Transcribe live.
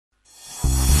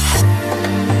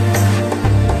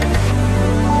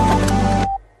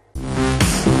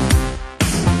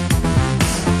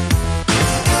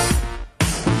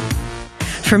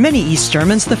For many East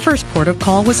Germans, the first port of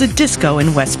call was a disco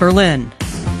in West Berlin.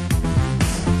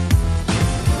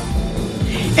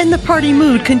 And the party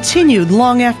mood continued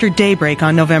long after daybreak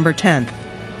on November 10th.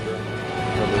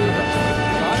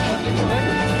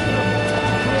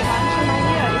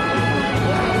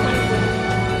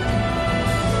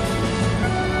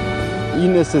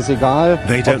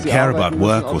 They don't care about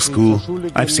work or school.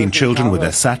 I've seen children with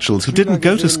their satchels who didn't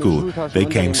go to school. They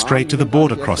came straight to the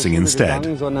border crossing instead.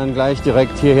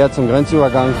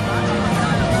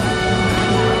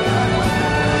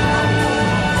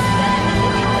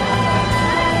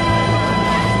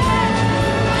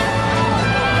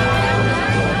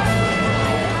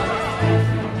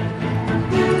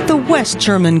 The West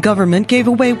German government gave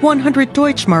away 100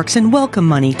 Deutschmarks in welcome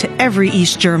money to every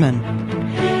East German.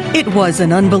 It was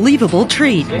an unbelievable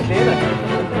treat. Boy,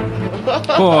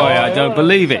 I don't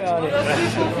believe it.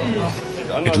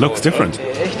 It looks different.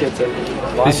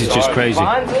 This is just crazy.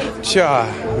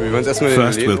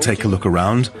 First, we'll take a look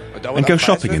around and go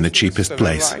shopping in the cheapest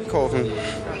place.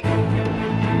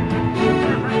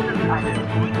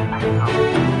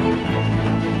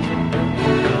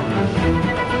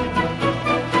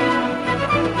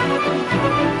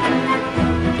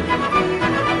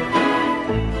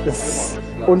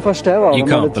 You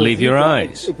can't believe your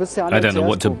eyes. I don't know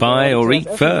what to buy or eat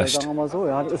first.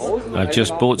 I've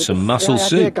just bought some mussel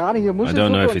soup. I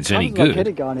don't know if it's any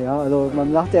good.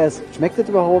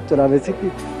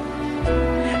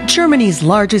 Germany's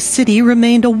largest city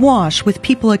remained awash with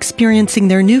people experiencing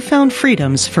their newfound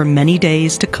freedoms for many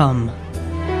days to come.